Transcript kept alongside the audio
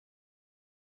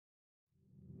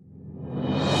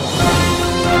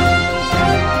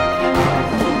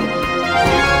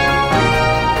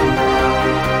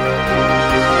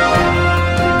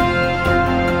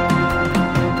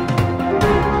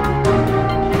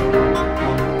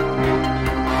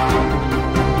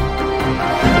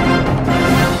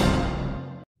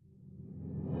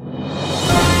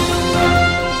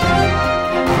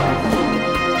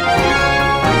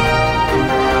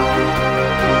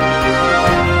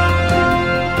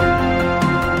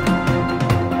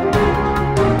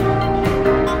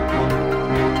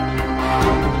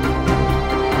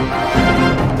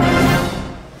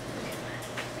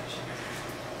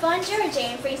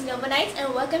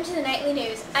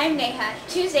I'm Neha.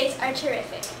 Tuesdays are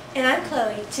terrific. And I'm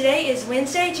Chloe. Today is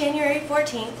Wednesday, January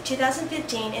 14th,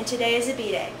 2015, and today is a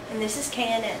B-Day. And this is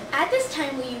KNN. At this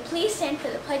time, will you please stand for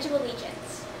the Pledge of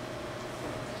Allegiance?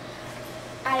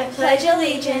 I pledge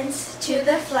allegiance to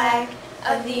the flag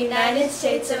of the United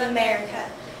States of America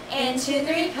and to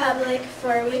the republic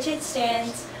for which it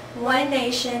stands, one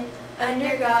nation,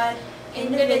 under God,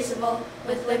 indivisible,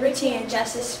 with liberty and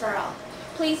justice for all.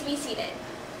 Please be seated.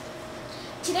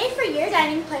 Today for your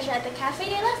dining pleasure at the Café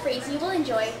de la Frise, you will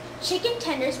enjoy chicken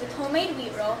tenders with homemade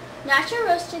wheat roll, nacho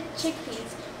roasted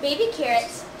chickpeas, baby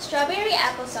carrots, strawberry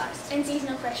applesauce, and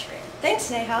seasonal fresh fruit. Thanks,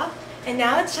 Neha. And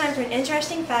now it's time for an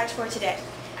interesting fact for today.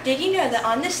 Did you know that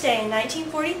on this day in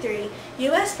 1943,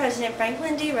 U.S. President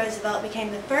Franklin D. Roosevelt became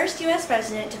the first U.S.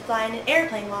 president to fly in an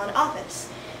airplane while in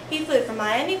office? He flew from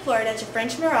Miami, Florida to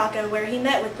French Morocco, where he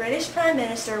met with British Prime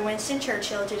Minister Winston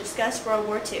Churchill to discuss World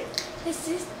War II.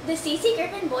 The C.C.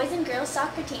 Griffin boys and girls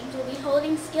soccer teams will be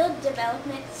holding skill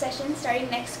development sessions starting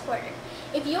next quarter.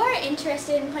 If you are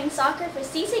interested in playing soccer for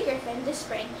C.C. Griffin this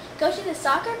spring, go to the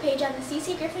soccer page on the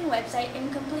C.C. Griffin website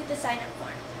and complete the sign-up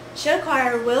form. Show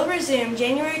choir will resume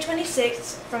January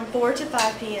 26th from 4 to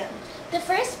 5 p.m. The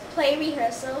first play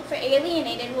rehearsal for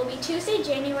Alienated will be Tuesday,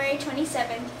 January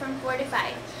 27th from 4 to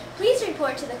 5. Please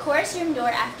report to the chorus room door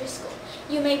after school.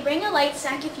 You may bring a light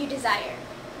snack if you desire.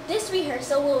 This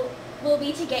rehearsal will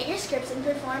be to get your scripts and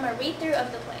perform a read-through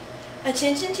of the play.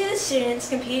 Attention to the students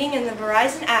competing in the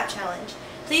Verizon App Challenge.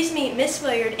 Please meet Miss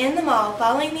Williard in the mall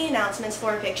following the announcements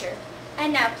for a picture.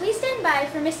 And now please stand by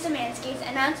for Ms. Szymanski's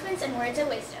announcements and words of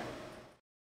wisdom.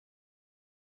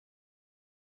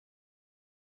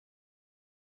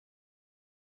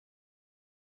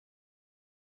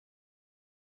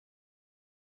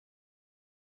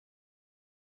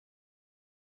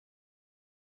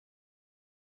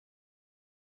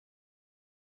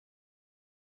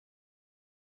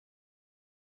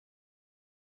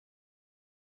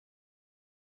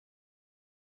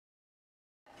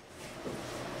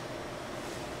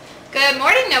 Good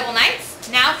morning, Noble Knights.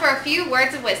 Now for a few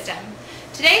words of wisdom.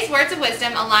 Today's words of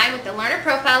wisdom align with the learner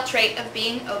profile trait of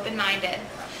being open-minded.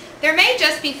 There may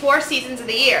just be 4 seasons of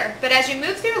the year, but as you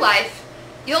move through life,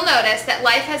 you'll notice that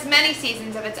life has many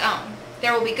seasons of its own.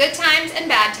 There will be good times and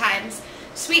bad times,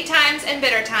 sweet times and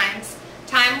bitter times,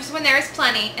 times when there is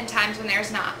plenty and times when there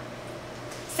is not.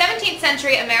 17th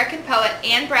century American poet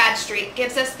Anne Bradstreet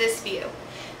gives us this view.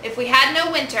 If we had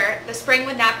no winter, the spring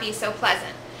would not be so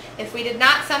pleasant. If we did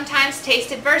not sometimes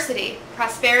taste adversity,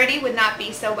 prosperity would not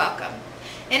be so welcome.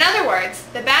 In other words,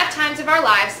 the bad times of our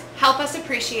lives help us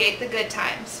appreciate the good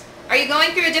times. Are you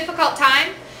going through a difficult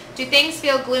time? Do things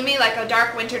feel gloomy like a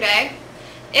dark winter day?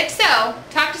 If so,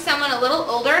 talk to someone a little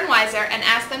older and wiser and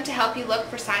ask them to help you look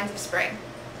for signs of spring.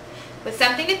 With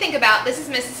something to think about, this is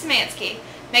Mrs. Szymanski.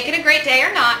 Make it a great day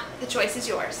or not, the choice is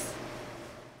yours.